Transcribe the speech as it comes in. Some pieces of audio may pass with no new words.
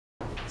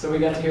So we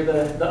got to hear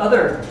the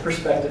other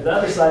perspective, the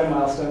other side of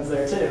milestones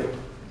there too.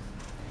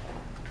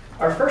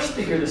 Our first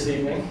speaker this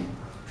evening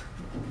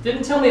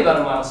didn't tell me about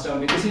a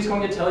milestone because he's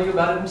going to tell you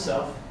about it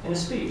himself in a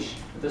speech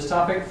with this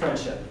topic,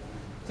 friendship.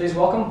 Please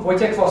welcome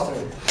Vojtech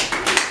Vostry.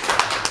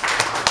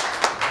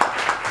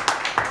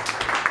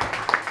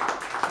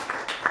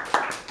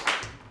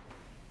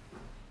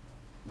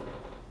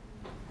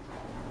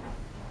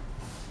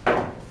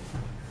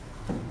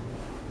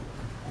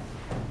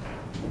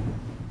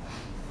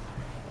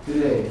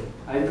 Today,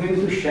 I'm going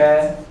to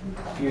share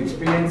a few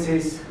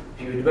experiences, a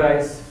few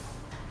advice,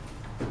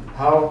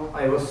 how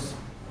I was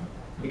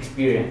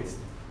experienced.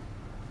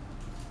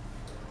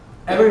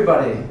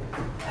 Everybody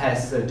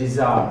has a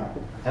desire,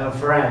 have a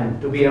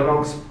friend, to be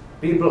amongst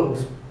people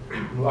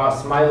who are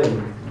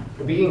smiling,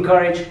 to be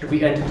encouraged, to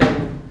be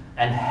entertained,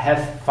 and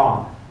have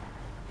fun.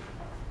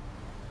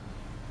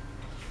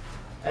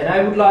 And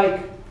I would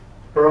like to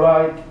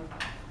provide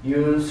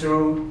you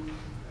through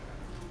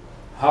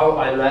how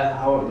I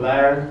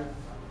learned.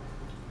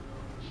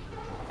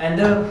 And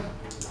the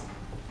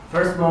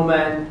first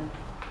moment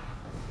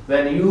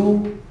when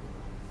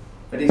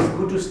it is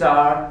good to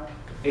start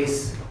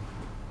is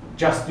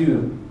just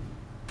you.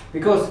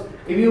 Because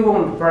if you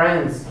want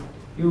friends,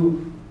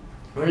 you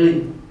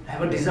really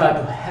have a desire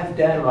to have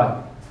them,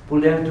 like pull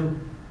them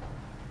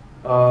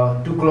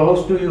too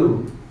close to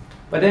you.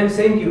 But I'm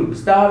saying you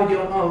start with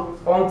your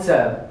own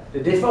self.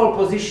 The default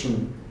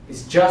position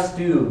is just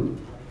you.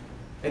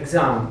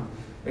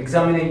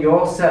 Examining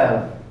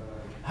yourself,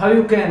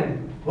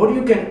 what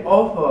you can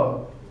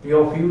offer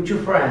your future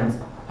friends,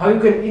 how you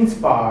can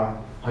inspire,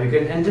 how you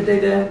can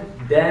entertain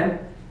them,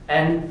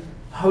 and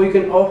how you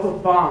can offer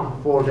fun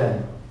for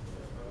them.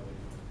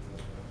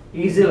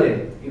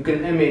 Easily, you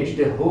can imagine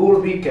the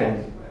whole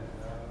weekend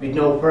with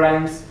no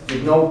pranks,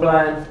 with no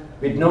plan,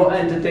 with no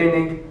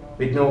entertaining,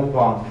 with no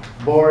fun.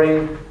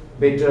 Boring,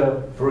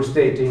 bitter,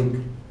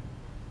 frustrating.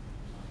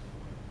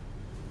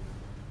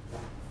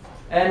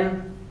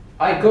 And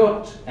I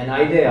got an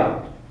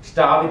idea,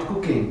 start with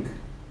cooking.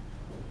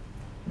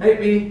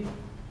 Maybe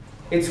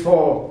it's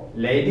for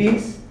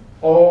ladies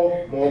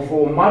or more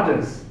for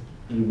mothers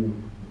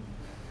even.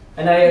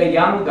 And a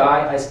young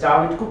guy, I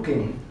started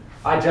cooking.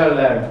 I just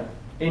learned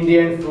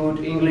Indian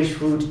food, English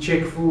food,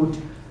 Czech food,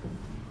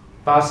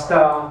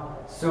 pasta,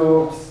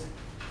 soups,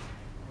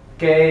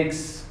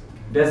 cakes,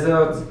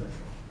 desserts.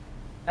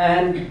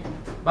 And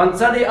one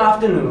Sunday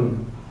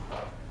afternoon,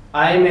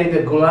 I made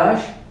a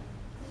goulash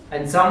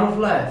and some of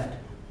left.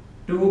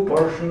 2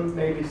 portions,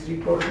 maybe 3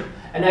 portions.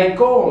 And I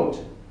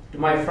called to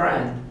my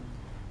friend,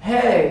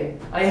 hey,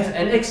 I have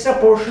an extra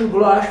portion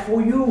goulash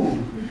for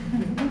you.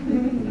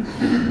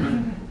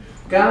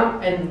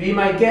 Come and be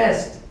my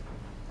guest.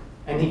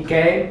 And he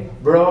came,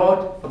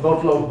 brought a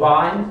bottle of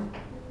wine,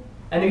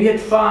 and we had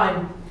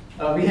fine.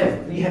 We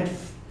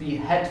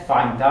had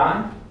fine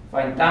time,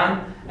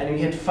 and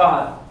we had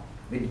fun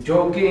with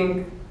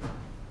joking,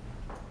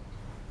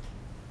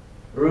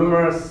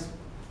 rumors,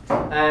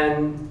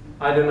 and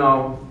I don't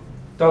know,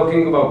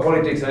 talking about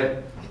politics.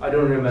 I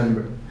don't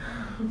remember.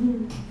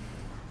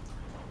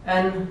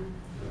 And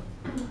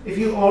if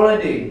you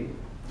already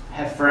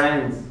have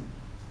friends,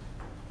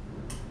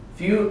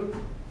 few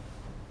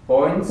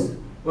points,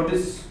 what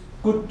is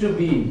good to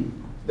be.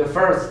 The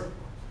first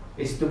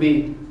is to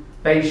be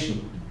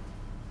patient.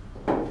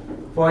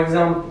 For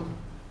example,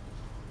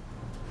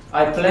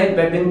 I played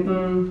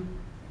badminton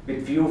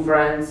with few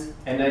friends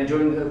and I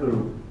joined a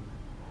group.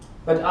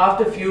 But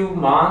after a few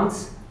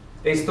months,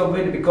 they stopped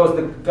it because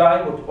the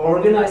guy would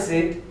organize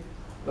it,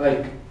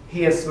 like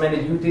he has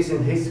many duties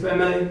in his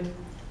family,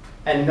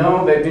 and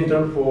no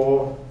badminton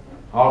for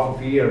half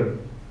a year.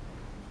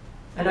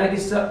 And I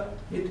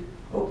decided,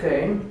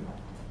 okay,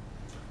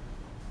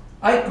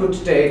 I could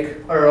take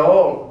a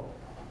role.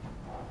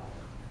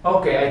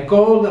 Okay, I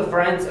called the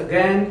friends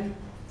again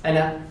and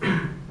I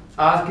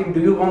asked him, do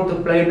you want to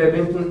play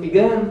badminton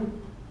again?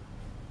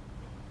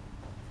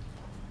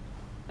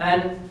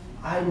 And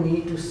I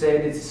need to say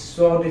this is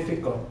so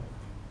difficult.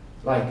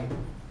 Like,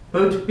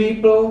 put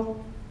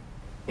people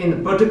in a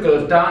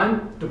particular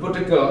time, to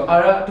particular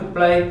area, to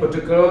play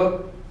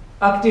particular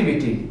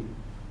activity.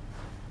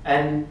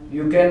 And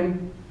you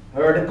can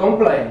hear the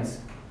complaints.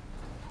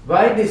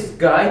 Why this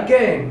guy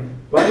came?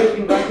 Why you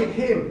invited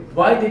him?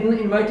 Why didn't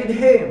invited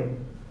him?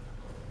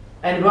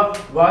 And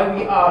why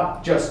we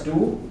are just 2?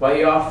 Why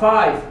you are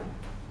 5?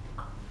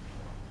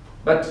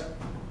 But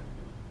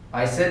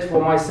I said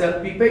for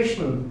myself, be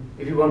patient.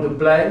 If you want to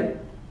play,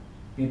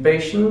 be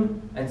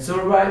patient and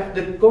survive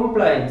the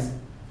complaints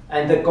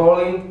and the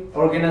calling,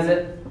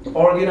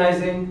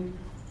 organizing,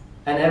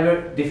 and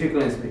ever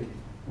difficulties.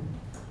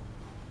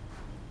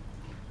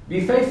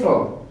 Be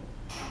faithful.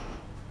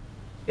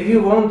 If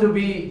you want to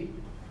be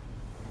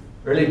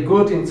really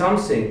good in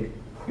something,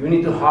 you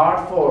need to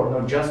hard for,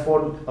 not just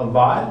for a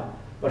while,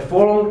 but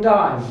for a long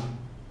time.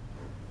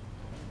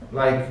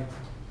 Like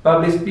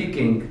public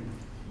speaking.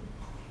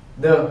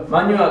 The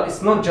manual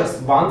is not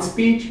just one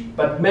speech,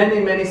 but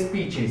many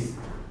speeches.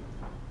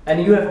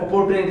 And you have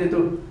opportunity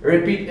to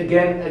repeat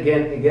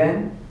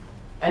again.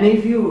 And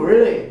if you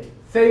really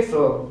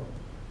faithful,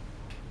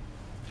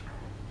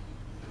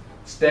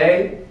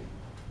 stay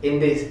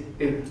in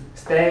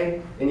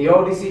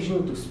your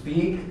decision to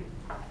speak,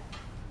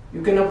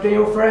 you can obtain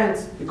your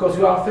friends because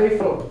you are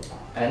faithful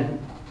and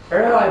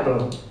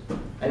reliable.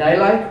 And I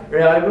like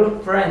reliable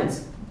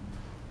friends.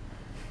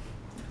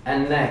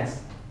 And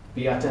next,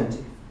 be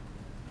attentive.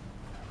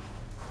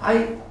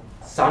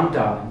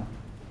 Sometimes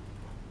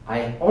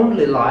I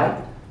only like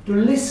to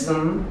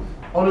listen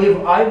only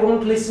if I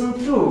won't listen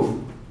to.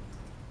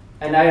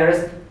 And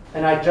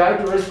I try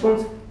to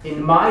respond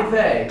in my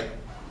way,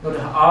 not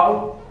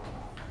how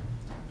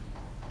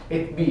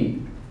it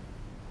be.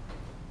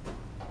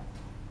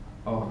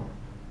 Oh.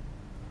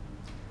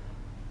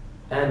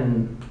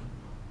 And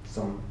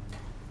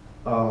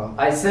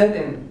I sat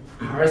in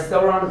a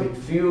restaurant with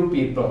few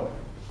people,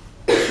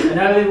 and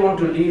I really want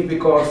to leave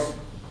because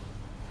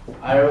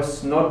I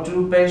was not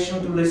too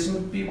patient to listen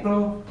to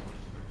people,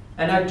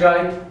 and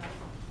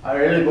I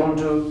really want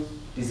to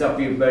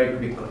disappear very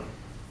quickly.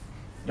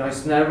 I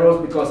was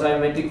nervous because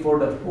I'm waiting for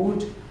the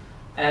food,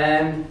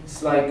 and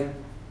it's like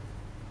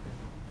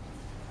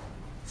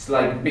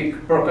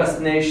big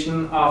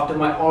procrastination after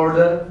my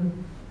order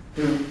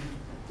to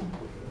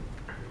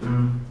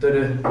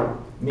the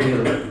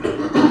meal.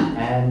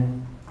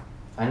 And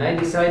I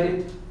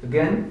decided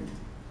again,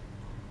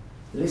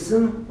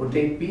 listen what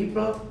the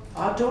people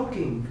are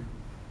talking.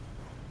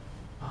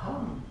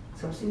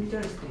 Something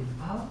interesting.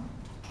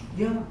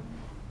 Yeah,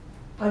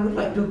 I would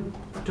like to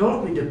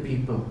talk with the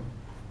people.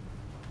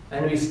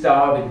 And we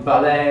start with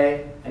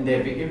ballet, and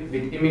then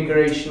with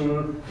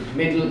immigration, with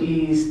Middle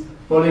East,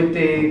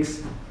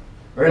 politics,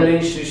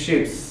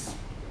 relationships,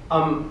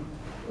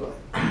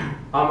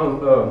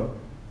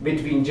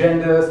 between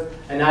genders,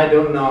 and I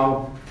don't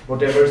know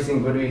what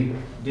everything what we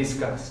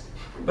discussed.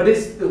 But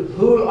it's the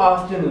whole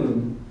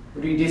afternoon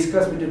what we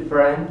discussed with a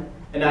friend,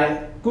 and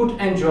I could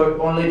enjoy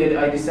only that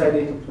I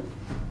decided,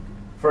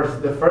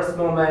 the first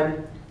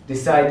moment,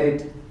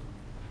 decided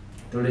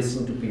to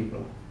listen to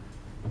people.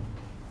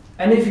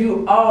 And if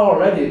you are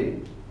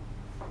already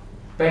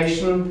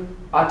patient,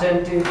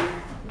 attentive,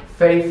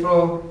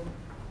 faithful,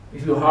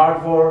 if you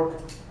hard work,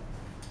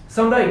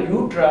 someday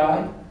you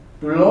try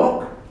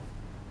to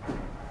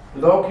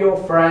lock your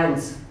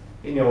friends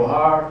in your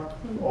heart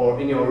or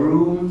in your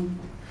room.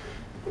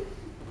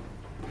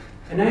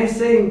 And I'm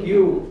saying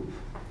you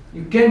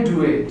can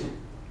do it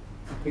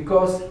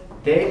because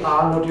they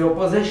are not your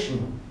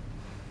possession.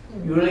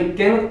 You really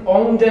cannot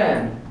own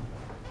them.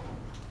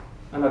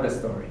 Another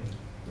story.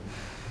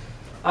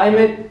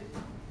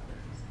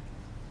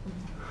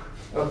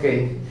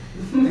 Okay,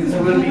 this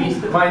will be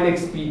my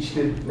next speech,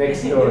 the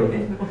next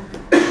story.